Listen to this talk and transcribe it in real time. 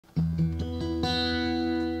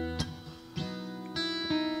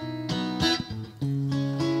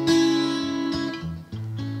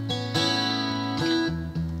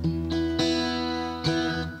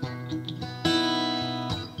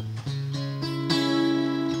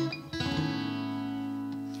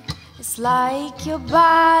It's like your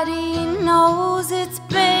body knows it's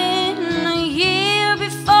been a year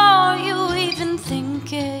before you even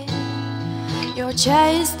think it. Your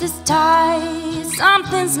chest is tight,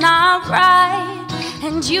 something's not right,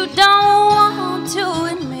 and you don't want to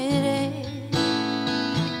admit it.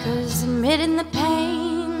 'Cause admitting the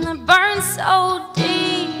pain that burns so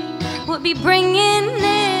deep would be bringing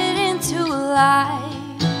it into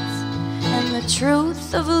light. And the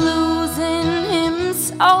truth of losing him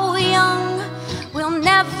so young will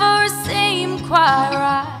never seem quite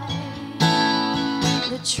right.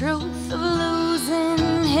 The truth of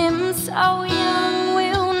losing him so young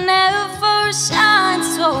will never shine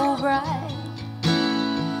so bright.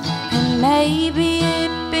 And maybe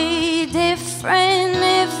it'd be different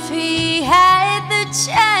if he had the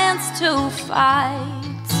chance to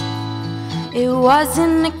fight. It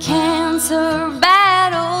wasn't a cancer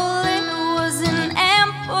battle, it was an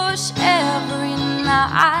ambush every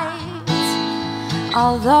night.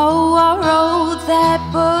 Although I wrote that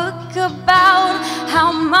book about how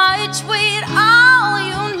much we'd all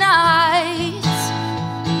unite,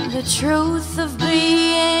 the truth of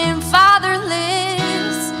being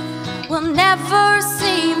fatherless will never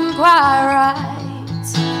seem quite right.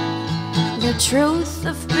 The truth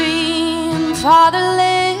of being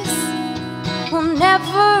fatherless will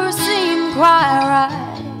never seem quite right.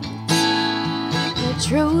 The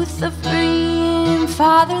truth of being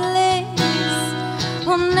fatherless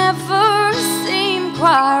will never seem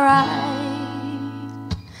quite right.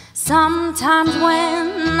 Sometimes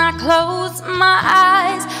when I close my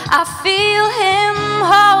eyes, I feel him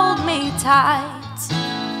hold me tight.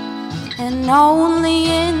 And only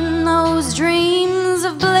in those dreams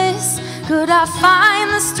of bliss could I find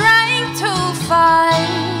the strength to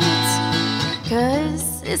fight. 'Cause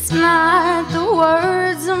it's not the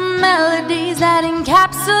words or melodies that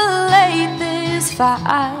encapsulate this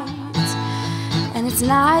fight, and it's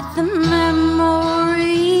not the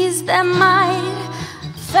memories that might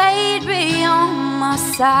fade beyond my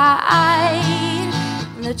side.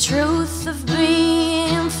 The truth of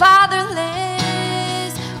being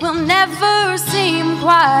fatherless will never seem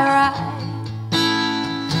quite right.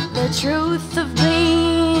 The truth of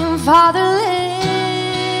being fatherless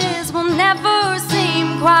will never seem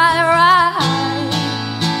quite right.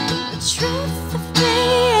 The truth of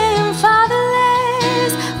being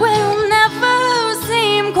fatherless will never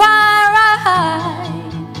seem quite right.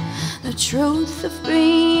 The truth of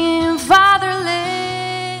being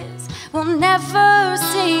fatherless will never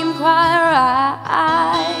seem quite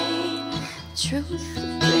right. The truth of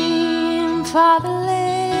being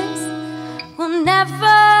fatherless will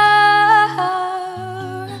never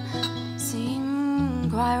seem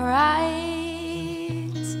quite right.